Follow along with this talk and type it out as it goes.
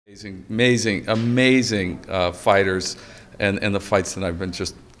Amazing fighters, and the fights tonight have been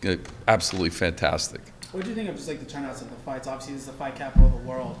just absolutely fantastic. What do you think of just like the turnouts of the fights? Obviously, this is the fight capital of the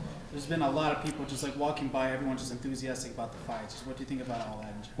world. There's been a lot of people just like walking by, everyone just enthusiastic about the fights. Just what do you think about all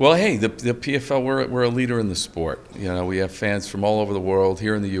that? Well, hey, the PFL, we're a leader in the sport. You know, we have fans from all over the world,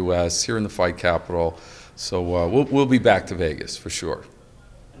 here in the U.S., here in the fight capital. So we'll be back to Vegas for sure.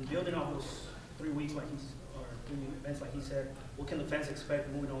 And building on those 3 weeks, or 3 events, like he said, what can the fans expect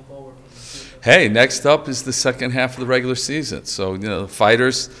moving on forward? Hey, next up is the second half of the regular season. So the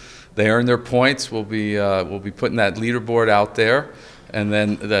fighters, they earn their points. We'll be putting that leaderboard out there. And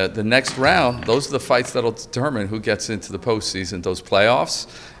then the next round, those are the fights that'll determine who gets into the postseason, those playoffs,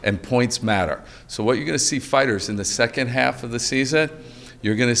 and points matter. So what you're going to see fighters in the second half of the season,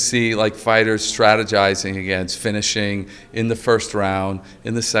 you're going to see like fighters strategizing against finishing in the first round,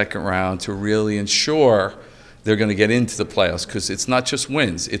 in the second round, to really ensure they're going to get into the playoffs, because it's not just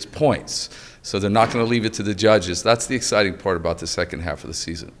wins, it's points. So they're not going to leave it to the judges. That's the exciting part about the second half of the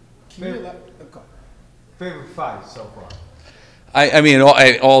season. Favorite fight so far? I mean,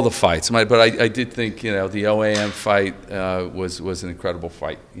 all the fights, but I did think, the OAM fight was an incredible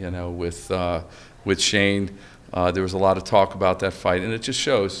fight, with Shane. There was a lot of talk about that fight, and it just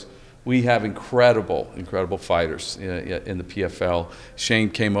shows we have incredible fighters in the PFL. Shane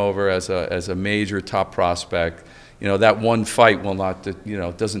came over as a major top prospect. That one fight will not,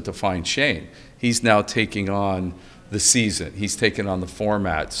 doesn't define Shane. He's now taking on the season. He's taken on the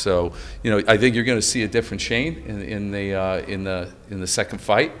format. So, I think you're going to see a different Shane in the second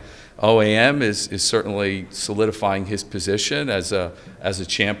fight. OAM is certainly solidifying his position as a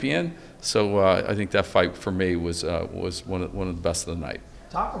champion. So I think that fight for me was one of the best of the night.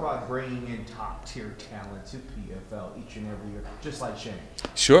 Talk about bringing in top-tier talent to PFL each and every year, just like Shane.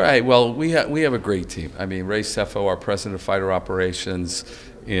 Sure. Well, we have a great team. I mean, Ray Sefo, our president of fighter operations,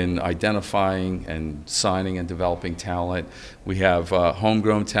 in identifying and signing and developing talent. We have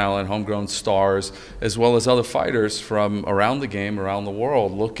homegrown talent, homegrown stars, as well as other fighters from around the game, around the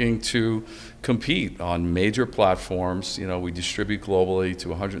world, looking to compete on major platforms. We distribute globally to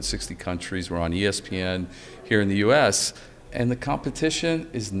 160 countries. We're on ESPN here in the U.S., and the competition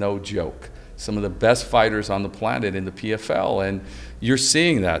is no joke. Some of the best fighters on the planet in the PFL, and you're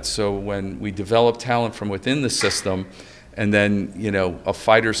seeing that. So when we develop talent from within the system, and then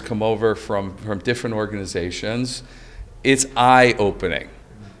fighters come over from different organizations, it's eye-opening,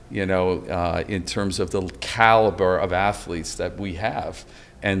 in terms of the caliber of athletes that we have.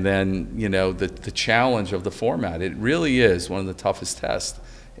 And then, the challenge of the format. It really is one of the toughest tests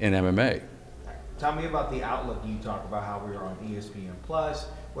in MMA. Tell me about the outlook. You talk about how we are on ESPN Plus.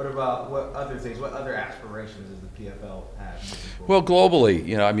 What about what other things? What other aspirations does the PFL have? Well,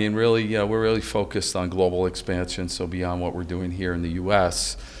 globally, I mean, really, we're really focused on global expansion. So beyond what we're doing here in the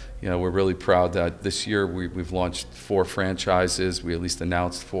U.S., we're really proud that this year we've launched 4 franchises. We at least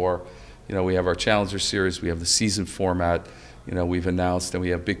announced 4. We have our Challenger Series. We have the season format. We've announced, and we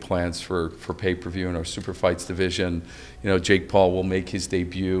have big plans for pay-per-view in our Superfights division. Jake Paul will make his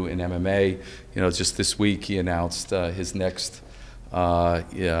debut in MMA. Just this week he announced his next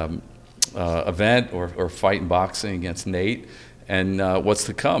event or fight in boxing against Nate. And what's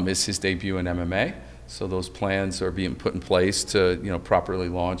to come is his debut in MMA. So those plans are being put in place to properly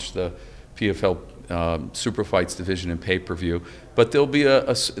launch the PFL Superfights division and pay-per-view. But there'll be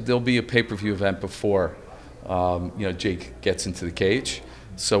a pay-per-view event before Jake gets into the cage.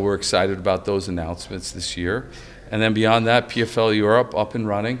 So we're excited about those announcements this year. And then beyond that, PFL Europe up and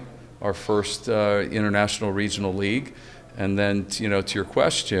running, our first international regional league. And then, to your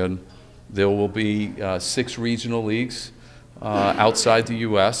question, there will be 6 regional leagues outside the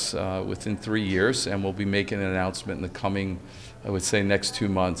U.S. Within 3 years, and we'll be making an announcement in the coming, I would say, next 2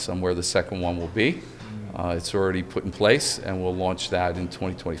 months on where the second one will be. It's already put in place, and we'll launch that in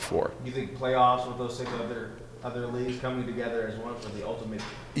 2024. You think playoffs with those 6 other leagues coming together as one for the ultimate?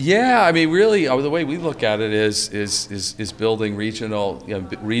 Yeah, I mean, really, the way we look at it is building regional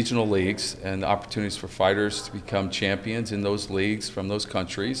leagues and opportunities for fighters to become champions in those leagues from those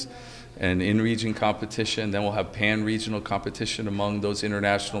countries, and in-region competition. Then we'll have pan-regional competition among those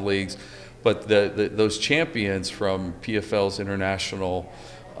international leagues. But those champions from PFL's international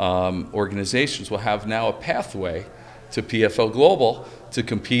organizations will have now a pathway to PFL Global to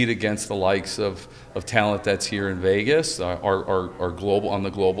compete against the likes of talent that's here in Vegas, our global on the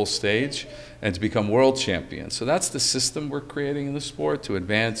global stage, and to become world champions. So that's the system we're creating in the sport to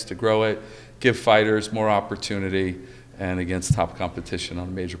advance, to grow it, give fighters more opportunity, and against top competition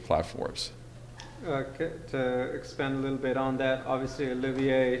on major platforms. To expand a little bit on that, obviously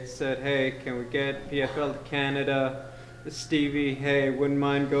Olivier said, hey, can we get PFL to Canada? Stevie, hey, wouldn't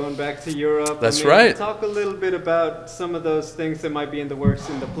mind going back to Europe. That's right. Talk a little bit about some of those things that might be in the works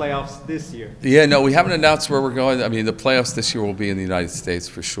in the playoffs this year. Yeah, no, we haven't announced where we're going. I mean, the playoffs this year will be in the United States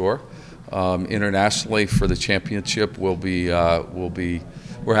for sure. Internationally for the championship,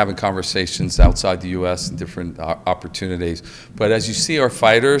 we're having conversations outside the U.S. and different opportunities. But as you see, our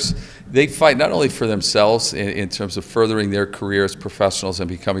fighters, they fight not only for themselves in terms of furthering their careers, professionals, and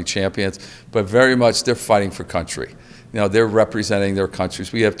becoming champions, but very much they're fighting for country. You know, they're representing their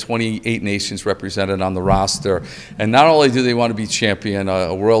countries. We have 28 nations represented on the roster, and not only do they want to be champion,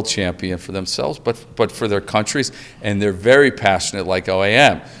 a world champion for themselves, but for their countries, and they're very passionate, like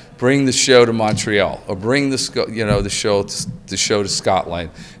OAM. Bring the show to Montreal, or bring the show to Scotland,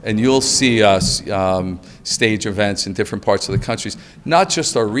 and you'll see us stage events in different parts of the countries. Not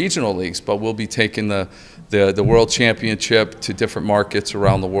just our regional leagues, but we'll be taking the World Championship to different markets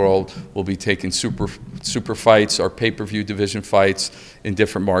around the world. We'll be taking super fights, our pay-per-view division fights in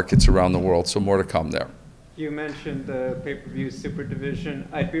different markets around the world. So more to come there. You mentioned the pay-per-view super division.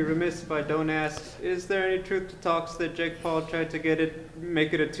 I'd be remiss if I don't ask, is there any truth to talks that Jake Paul tried to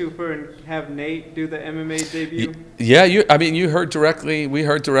make it a twofer and have Nate do the MMA debut? Yeah, I mean, we heard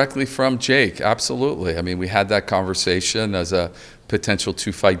directly from Jake, absolutely. I mean, we had that conversation as a potential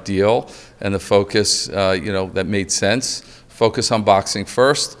two-fight deal, and the focus, that made sense. Focus on boxing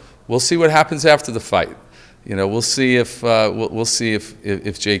first. We'll see what happens after the fight. We'll see if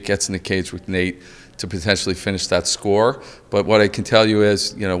if Jake gets in the cage with Nate to potentially finish that score. But what I can tell you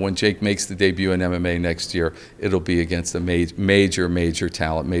is, when Jake makes the debut in MMA next year, it'll be against a major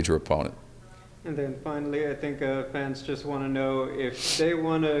talent, major opponent. And then finally, I think fans just want to know if they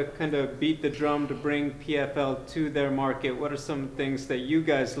want to kind of beat the drum to bring PFL to their market. What are some things that you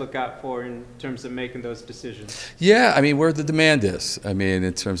guys look out for in terms of making those decisions? Yeah, I mean, where the demand is. I mean,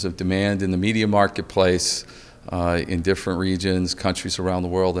 in terms of demand in the media marketplace, in different regions, countries around the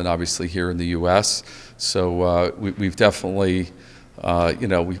world, and obviously here in the U.S. So we've definitely,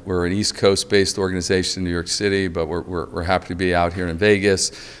 we're an East Coast-based organization in New York City, but we're happy to be out here in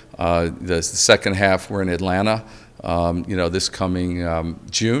Vegas. The second half, we're in Atlanta, this coming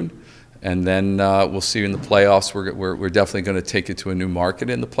June. And then we'll see you in the playoffs. We're definitely going to take it to a new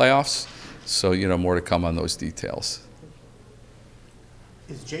market in the playoffs. So, more to come on those details.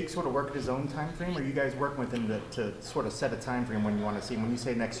 Is Jake sort of working his own time frame, or are you guys working with him to sort of set a time frame when you want to see him? When you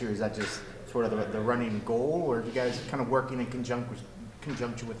say next year, is that just sort of the running goal, or are you guys kind of working in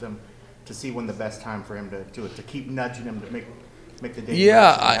conjunction with him to see when the best time for him to keep nudging him to make the day?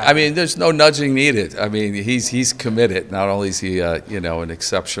 Yeah, I mean, there's no nudging needed. I mean, he's committed. Not only is he an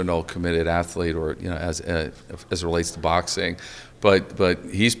exceptional committed athlete, or as it relates to boxing, but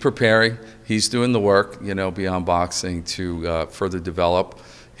he's preparing. He's doing the work, beyond boxing to further develop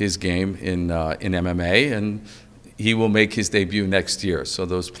his game in MMA, and he will make his debut next year. So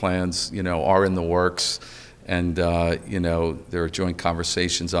those plans, are in the works, and there are joint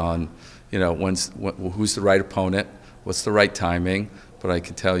conversations on, who's the right opponent, what's the right timing. But I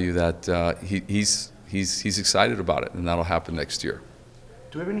can tell you that he's excited about it, and that'll happen next year.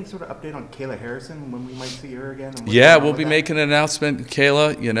 Do we have any sort of update on Kayla Harrison, when we might see her again? Yeah, we'll be making an announcement.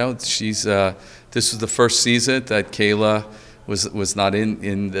 Kayla, she's this was the first season that Kayla was not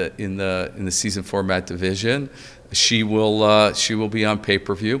in the season format division. She will be on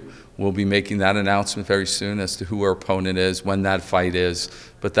pay-per-view. We'll be making that announcement very soon as to who our opponent is, when that fight is,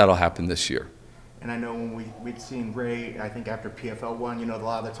 but that'll happen this year. And I know when we'd seen Ray, I think after PFL 1, a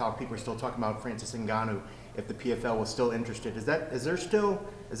lot of the talk, people are still talking about Francis Ngannou. If the PFL was still interested, is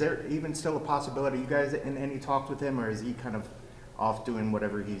there even still a possibility? You guys in any talks with him, or is he kind of off doing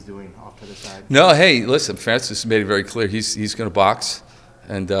whatever he's doing off to the side? No, hey, listen, Francis made it very clear he's going to box,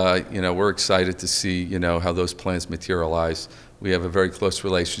 and we're excited to see how those plans materialize. We have a very close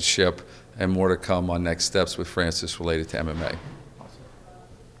relationship, and more to come on next steps with Francis related to MMA.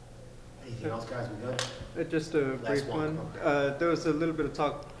 Anything else, guys? We good? Just a brief one. There was a little bit of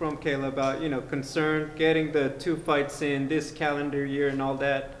talk from Kayla about, concern getting the 2 fights in this calendar year and all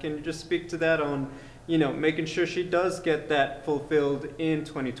that. Can you just speak to that on, making sure she does get that fulfilled in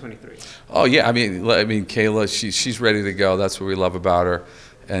 2023? Oh yeah, I mean, Kayla, she's ready to go. That's what we love about her,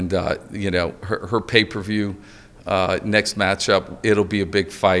 and her pay-per-view next matchup, it'll be a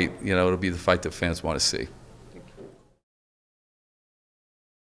big fight. It'll be the fight that fans want to see.